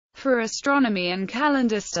For astronomy and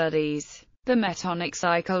calendar studies, the Metonic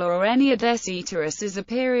cycle, or any Ceteris, is a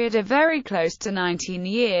period of very close to 19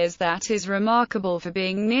 years that is remarkable for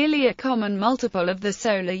being nearly a common multiple of the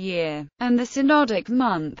solar year and the synodic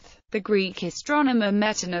month. The Greek astronomer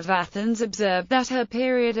Meton of Athens observed that her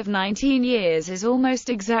period of 19 years is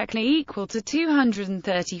almost exactly equal to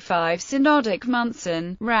 235 synodic months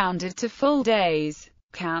and, rounded to full days,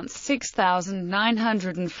 counts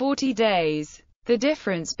 6,940 days. The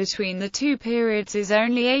difference between the two periods is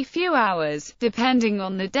only a few hours, depending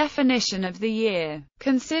on the definition of the year.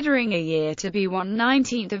 Considering a year to be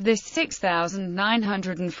 1/19 of this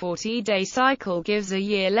 6,940-day cycle gives a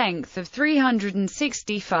year length of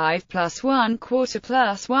 365 plus 1/4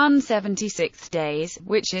 plus 1/76 days,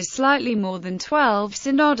 which is slightly more than 12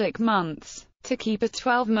 synodic months. To keep a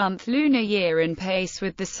 12-month lunar year in pace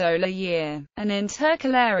with the solar year, an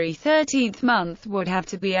intercalary 13th month would have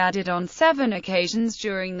to be added on 7 occasions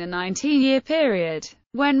during the 19-year period.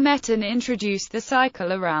 When Meton introduced the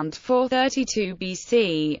cycle around 432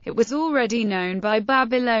 BC, it was already known by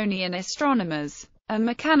Babylonian astronomers. A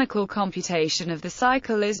mechanical computation of the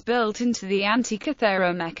cycle is built into the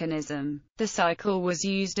Antikythera mechanism. The cycle was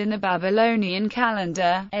used in the Babylonian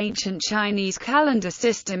calendar, ancient Chinese calendar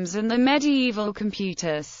systems and the medieval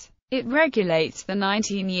computers. It regulates the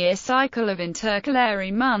 19-year cycle of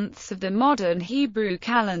intercalary months of the modern Hebrew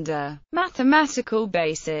calendar. Mathematical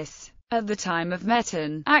basis. At the time of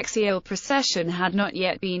Meton, axial precession had not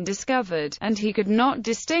yet been discovered, and he could not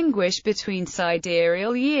distinguish between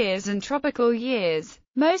sidereal years and tropical years.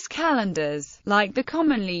 Most calendars, like the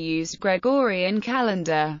commonly used Gregorian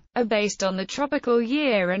calendar, are based on the tropical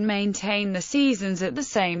year and maintain the seasons at the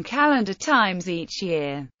same calendar times each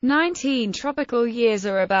year. 19 tropical years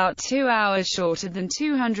are about 2 hours shorter than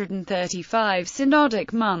 235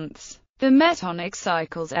 synodic months. The Metonic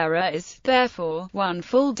cycle's error is, therefore, 1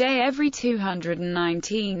 full day every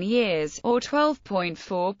 219 years, or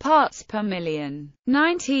 12.4 parts per million.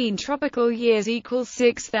 19 tropical years equals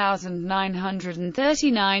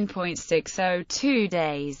 6,939.602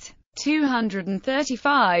 days.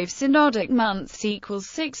 235 synodic months equals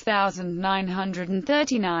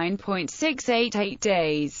 6,939.688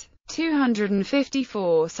 days.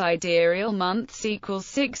 254 sidereal months equals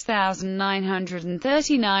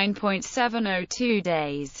 6,939.702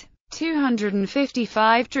 days.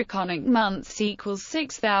 255 draconic months equals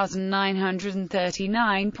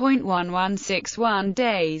 6,939.1161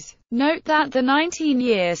 days. Note that the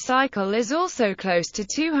 19-year cycle is also close to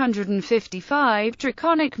 255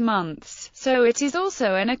 draconic months, so it is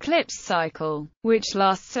also an eclipse cycle, which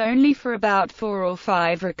lasts only for about 4 or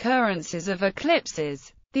 5 recurrences of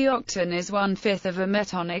eclipses. The octon is 1/5 of a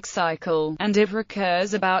Metonic cycle, and it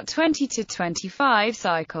recurs about 20 to 25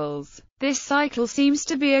 cycles. This cycle seems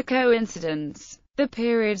to be a coincidence. The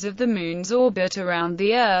periods of the Moon's orbit around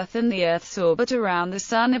the Earth and the Earth's orbit around the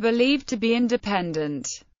Sun are believed to be independent,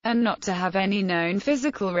 and not to have any known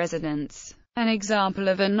physical resonance. An example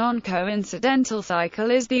of a non-coincidental cycle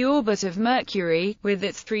is the orbit of Mercury, with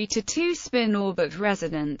its 3-2 spin orbit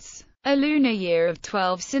resonance. A lunar year of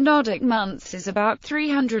 12 synodic months is about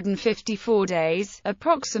 354 days,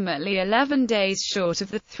 approximately 11 days short of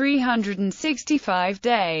the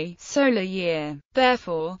 365-day solar year.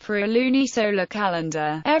 Therefore, for a lunisolar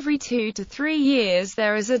calendar, every 2 to 3 years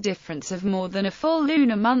there is a difference of more than a full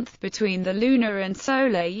lunar month between the lunar and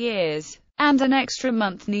solar years, and an extra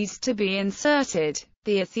month needs to be inserted.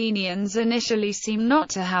 The Athenians initially seem not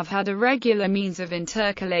to have had a regular means of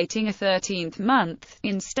intercalating a 13th month.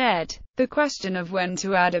 Instead, the question of when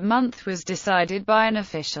to add a month was decided by an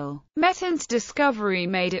official. Meton's discovery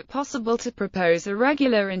made it possible to propose a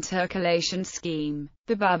regular intercalation scheme.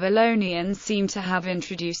 The Babylonians seem to have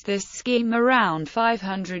introduced this scheme around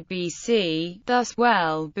 500 BC, thus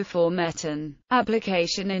well before Meton.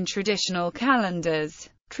 Application in traditional calendars.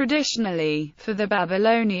 Traditionally, for the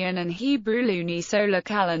Babylonian and Hebrew lunisolar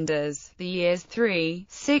calendars, the years 3,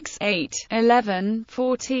 6, 8, 11,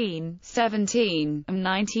 14, 17, and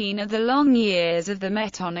 19 are the long years of the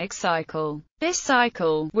Metonic cycle. This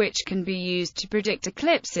cycle, which can be used to predict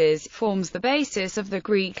eclipses, forms the basis of the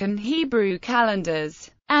Greek and Hebrew calendars,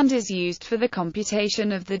 and is used for the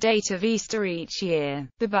computation of the date of Easter each year.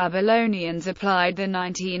 The Babylonians applied the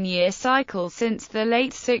 19-year cycle since the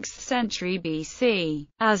late 6th century BC.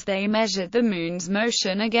 As they measured the Moon's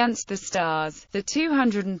motion against the stars, the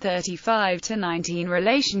 235 to 19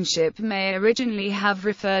 relationship may originally have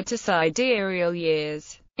referred to sidereal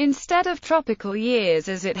years, instead of tropical years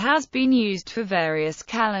as it has been used for various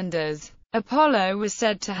calendars. Apollo was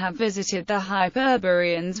said to have visited the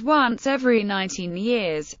Hyperboreans once every 19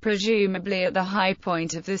 years, presumably at the high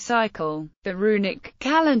point of the cycle. The runic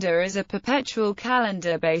calendar is a perpetual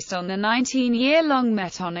calendar based on the 19-year-long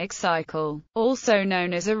Metonic cycle, also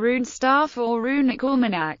known as a rune staff or runic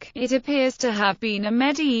almanac. It appears to have been a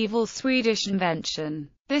medieval Swedish invention.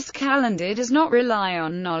 This calendar does not rely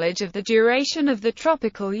on knowledge of the duration of the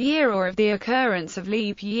tropical year or of the occurrence of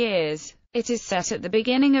leap years. It is set at the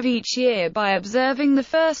beginning of each year by observing the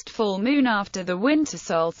first full moon after the winter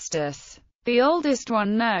solstice. The oldest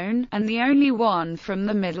one known, and the only one from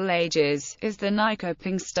the Middle Ages, is the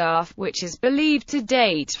Nyköping staff, which is believed to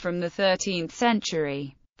date from the 13th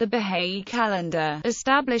century. The Bahá'í calendar,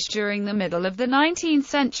 established during the middle of the 19th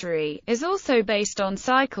century, is also based on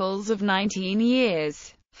cycles of 19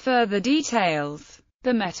 years. Further details.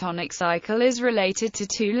 The Metonic cycle is related to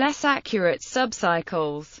two less accurate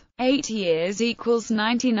subcycles. 8 years equals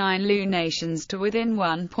 99 lunations to within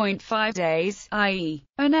 1.5 days, i.e.,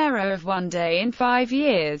 an error of 1 day in 5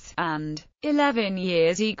 years, and 11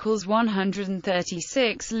 years equals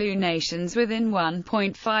 136 lunations within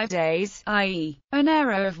 1.5 days, i.e., an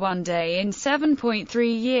error of 1 day in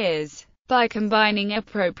 7.3 years. By combining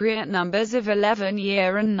appropriate numbers of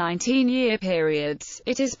 11-year and 19-year periods,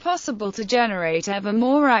 it is possible to generate ever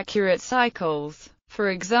more accurate cycles.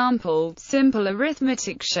 For example, simple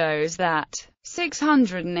arithmetic shows that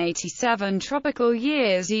 687 tropical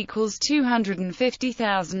years equals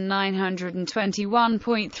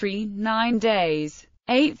 250,921.39 days.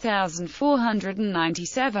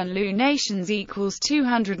 8,497 lunations equals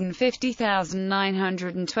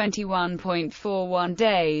 250,921.41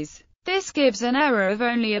 days. This gives an error of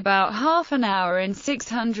only about half an hour in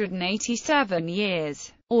 687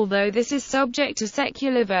 years. Although this is subject to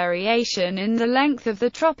secular variation in the length of the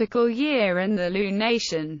tropical year and the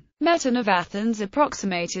lunation, Meton of Athens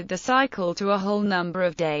approximated the cycle to a whole number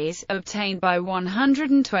of days, obtained by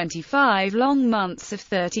 125 long months of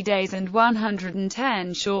 30 days and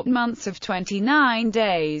 110 short months of 29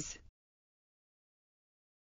 days.